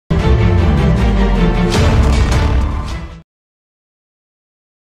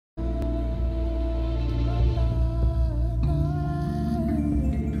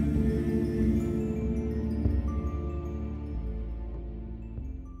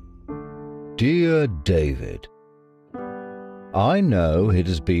Dear David, I know it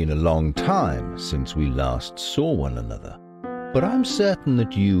has been a long time since we last saw one another, but I'm certain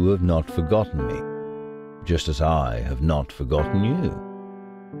that you have not forgotten me, just as I have not forgotten you.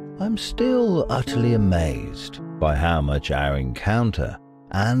 I'm still utterly amazed by how much our encounter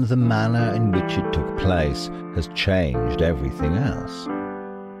and the manner in which it took place has changed everything else.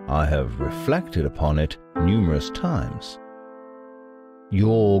 I have reflected upon it numerous times.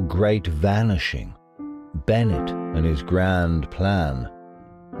 Your great vanishing, Bennett and his grand plan,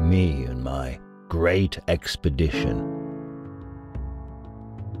 me and my great expedition,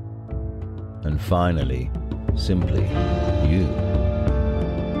 and finally, simply you.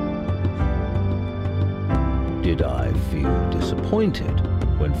 Did I feel disappointed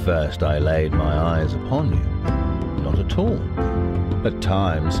when first I laid my eyes upon you? Not at all. At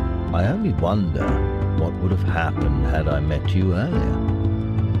times, I only wonder what would have happened had I met you earlier.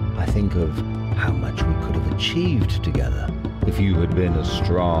 I think of how much we could have achieved together if you had been as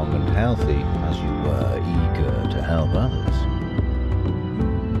strong and healthy as you were eager to help others,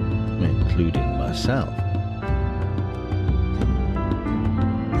 including myself.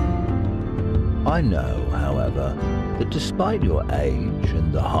 I know, however, that despite your age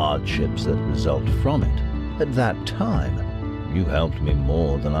and the hardships that result from it, at that time, you helped me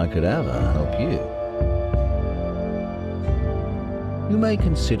more than I could ever help you. You may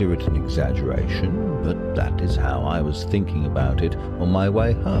consider it an exaggeration, but that is how I was thinking about it on my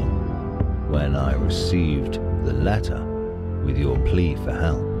way home, when I received the letter with your plea for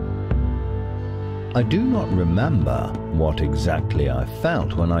help. I do not remember what exactly I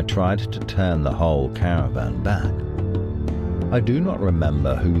felt when I tried to turn the whole caravan back. I do not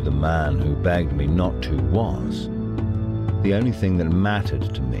remember who the man who begged me not to was. The only thing that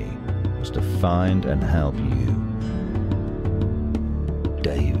mattered to me was to find and help you.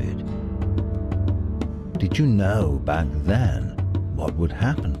 David, did you know back then what would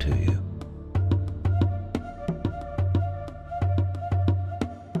happen to you?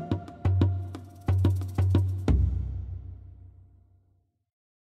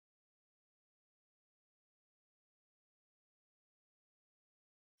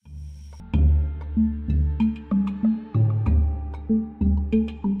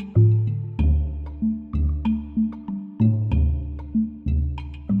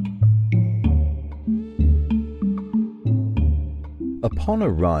 Upon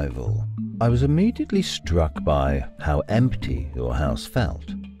arrival, I was immediately struck by how empty your house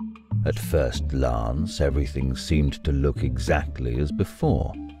felt. At first glance, everything seemed to look exactly as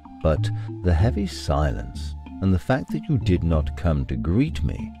before, but the heavy silence and the fact that you did not come to greet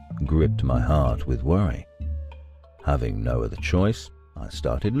me gripped my heart with worry. Having no other choice, I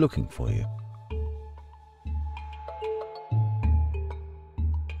started looking for you.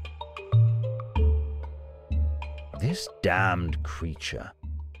 This damned creature.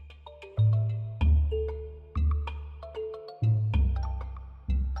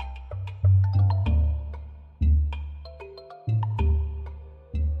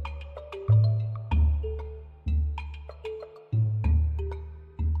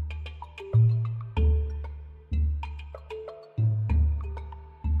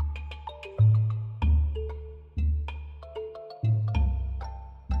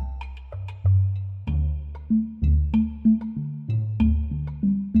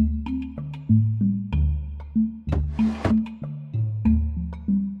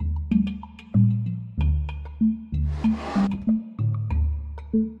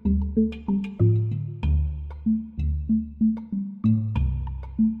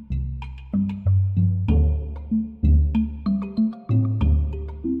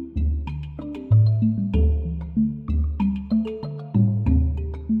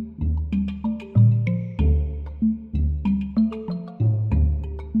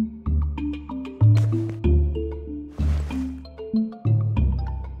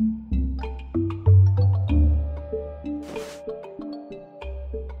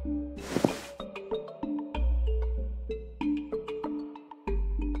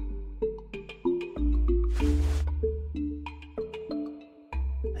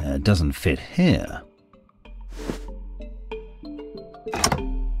 It doesn't fit here.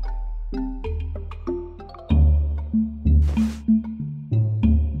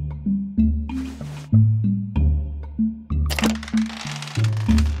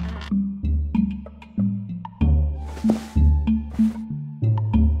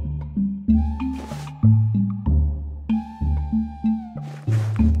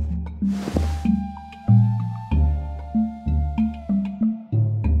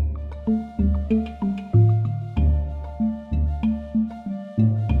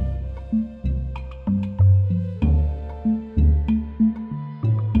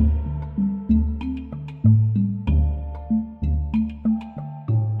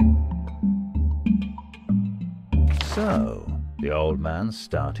 old man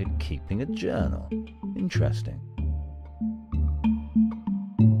started keeping a journal. Interesting.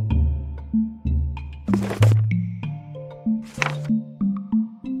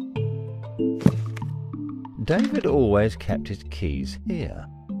 David always kept his keys here,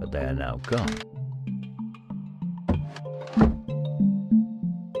 but they are now gone.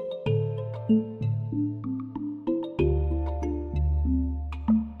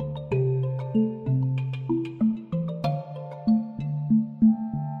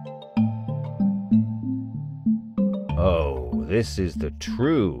 Oh, this is the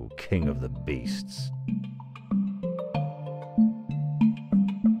true king of the beasts.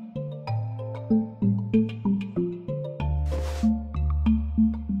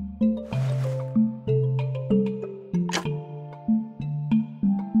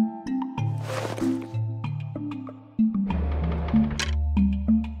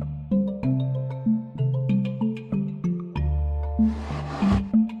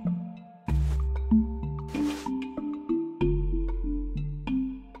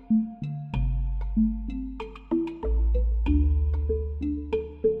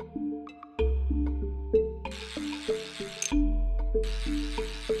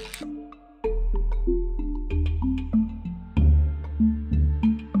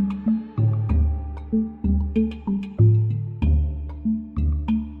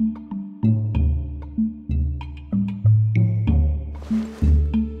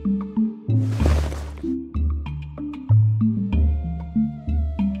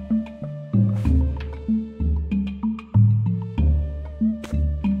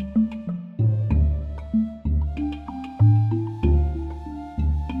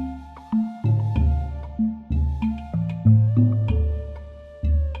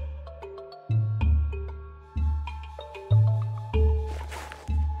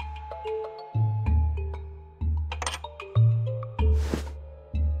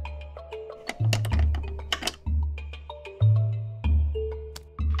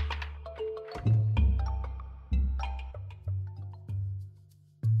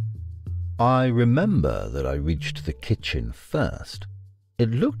 I remember that I reached the kitchen first.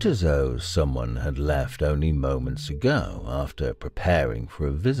 It looked as though someone had left only moments ago after preparing for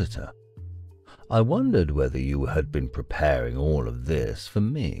a visitor. I wondered whether you had been preparing all of this for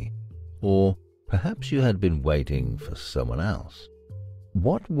me, or perhaps you had been waiting for someone else.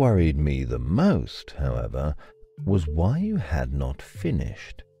 What worried me the most, however, was why you had not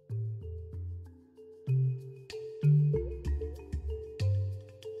finished.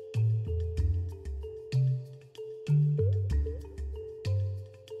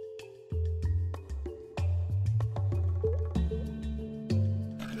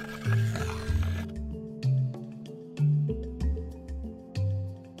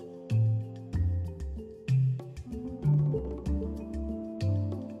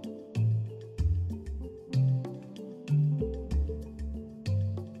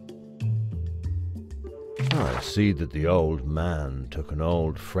 I see that the old man took an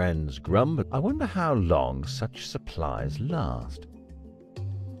old friend's grumble. I wonder how long such supplies last.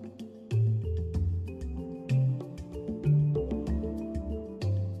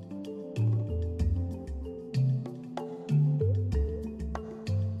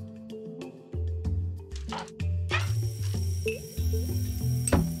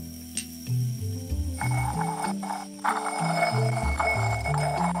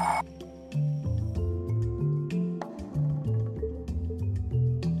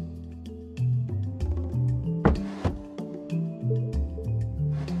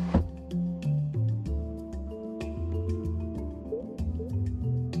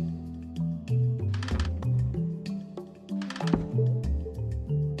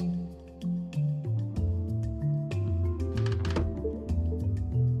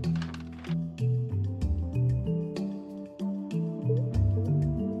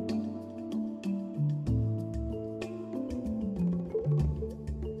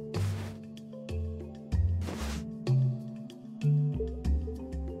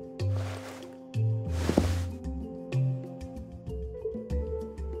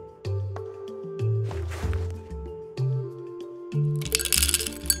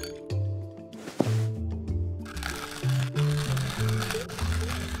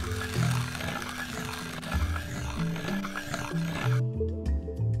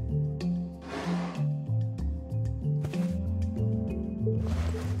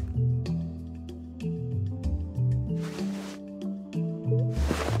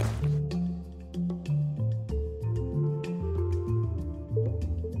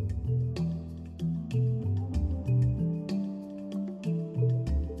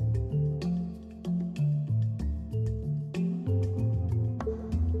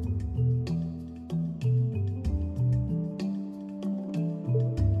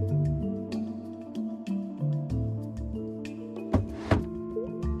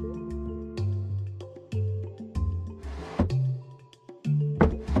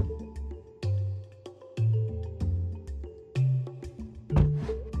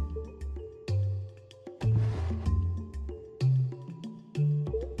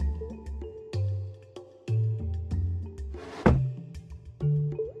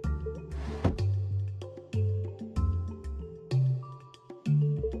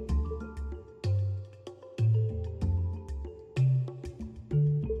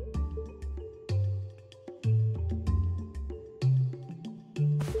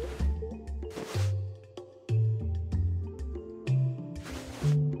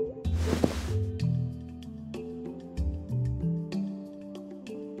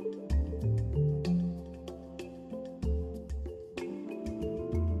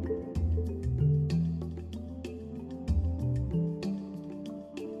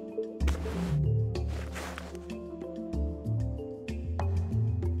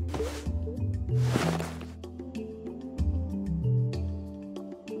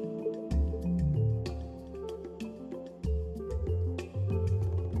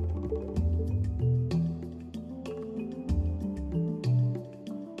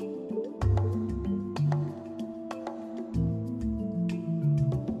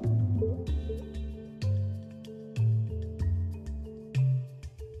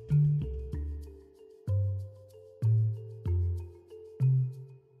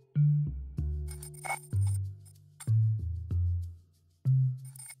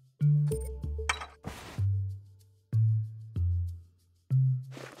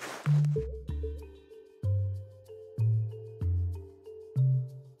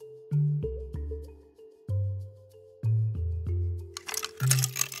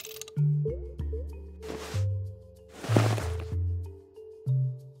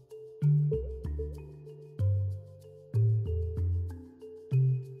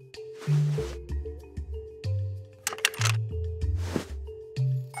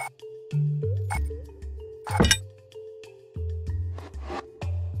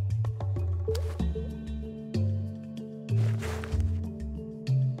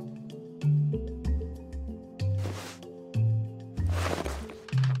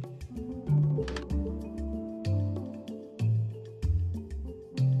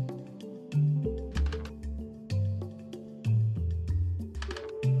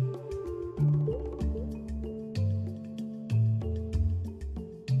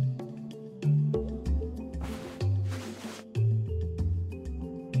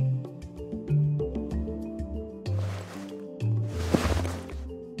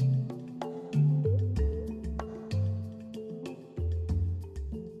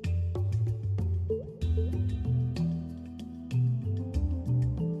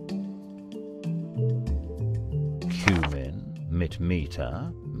 transmit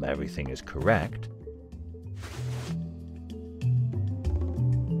meter. Everything is correct.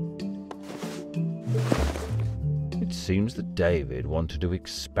 It seems that David wanted to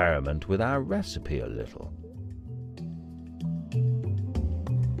experiment with our recipe a little.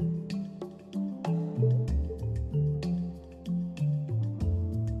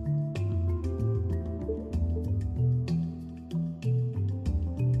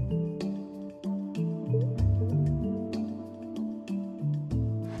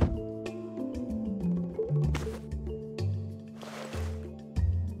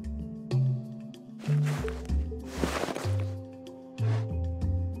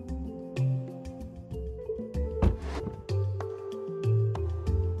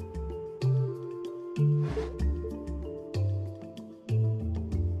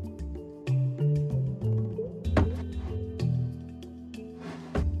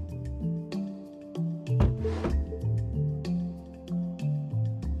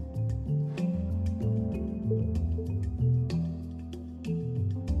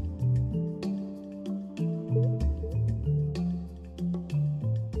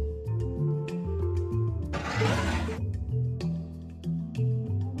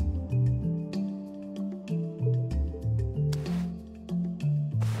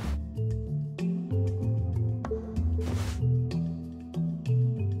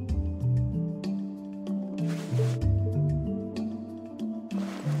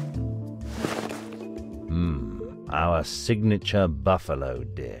 Our signature buffalo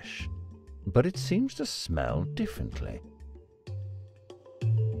dish. But it seems to smell differently.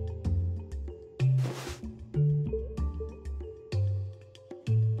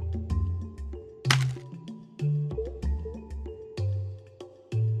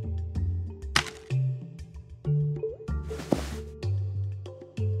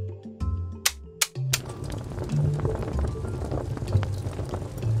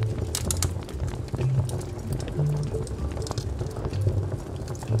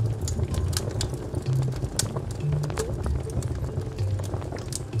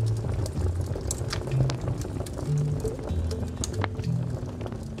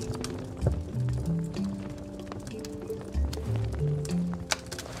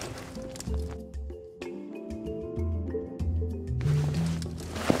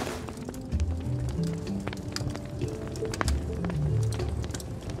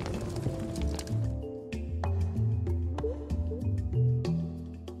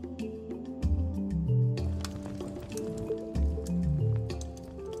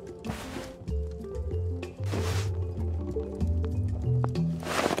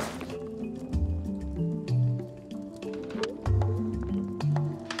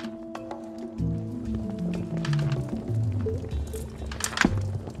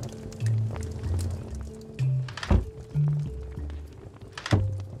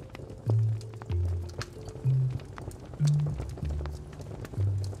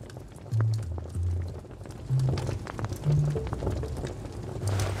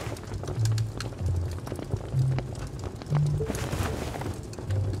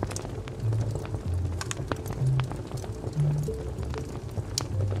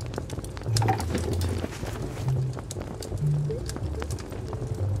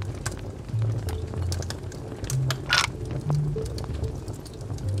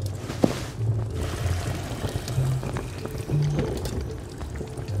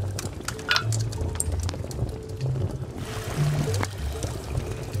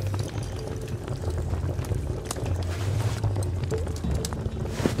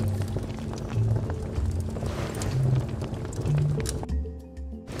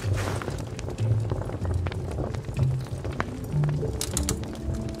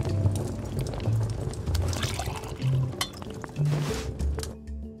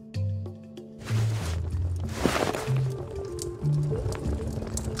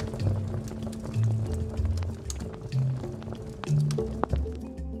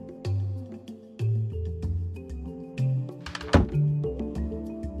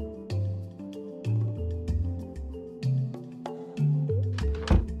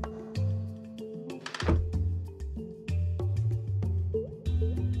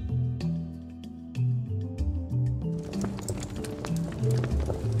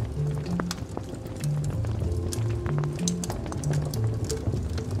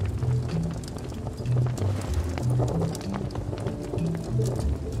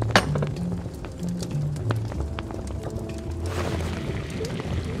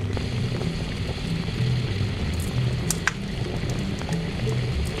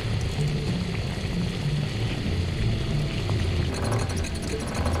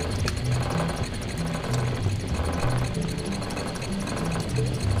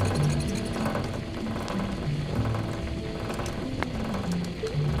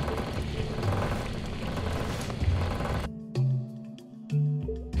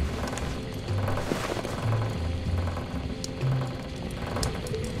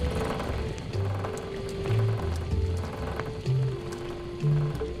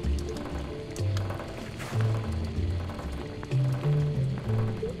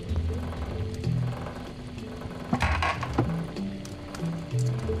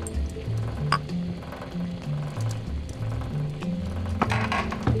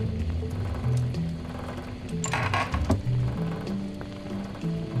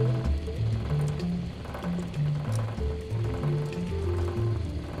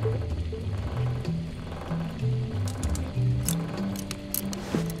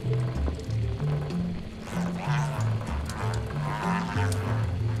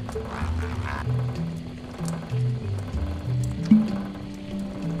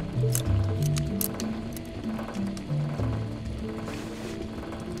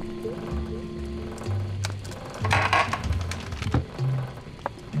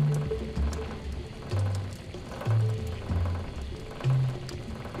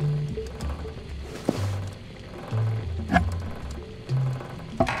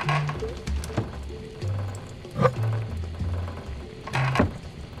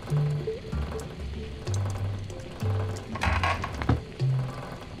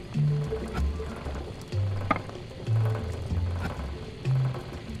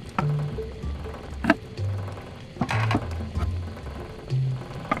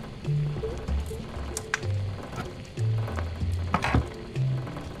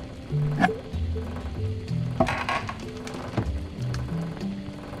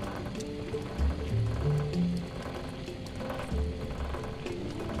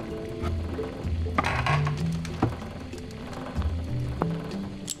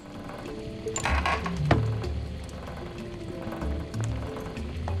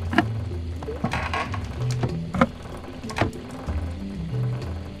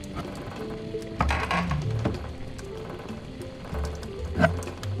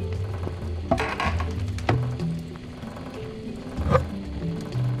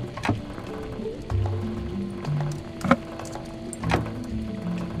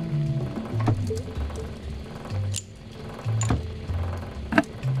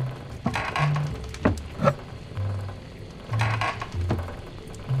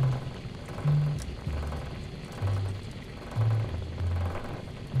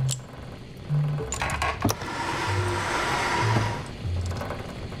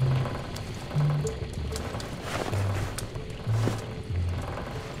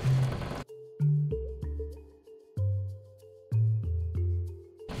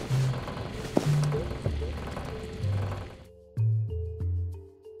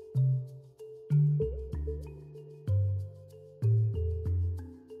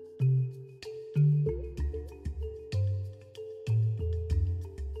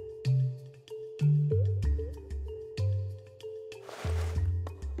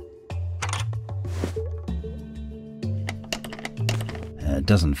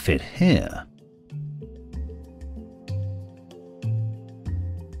 doesn't fit here.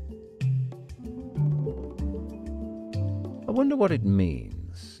 I wonder what it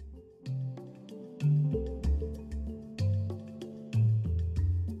means.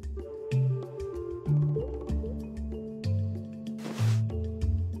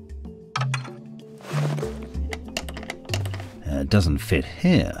 It doesn't fit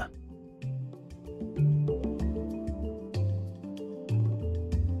here.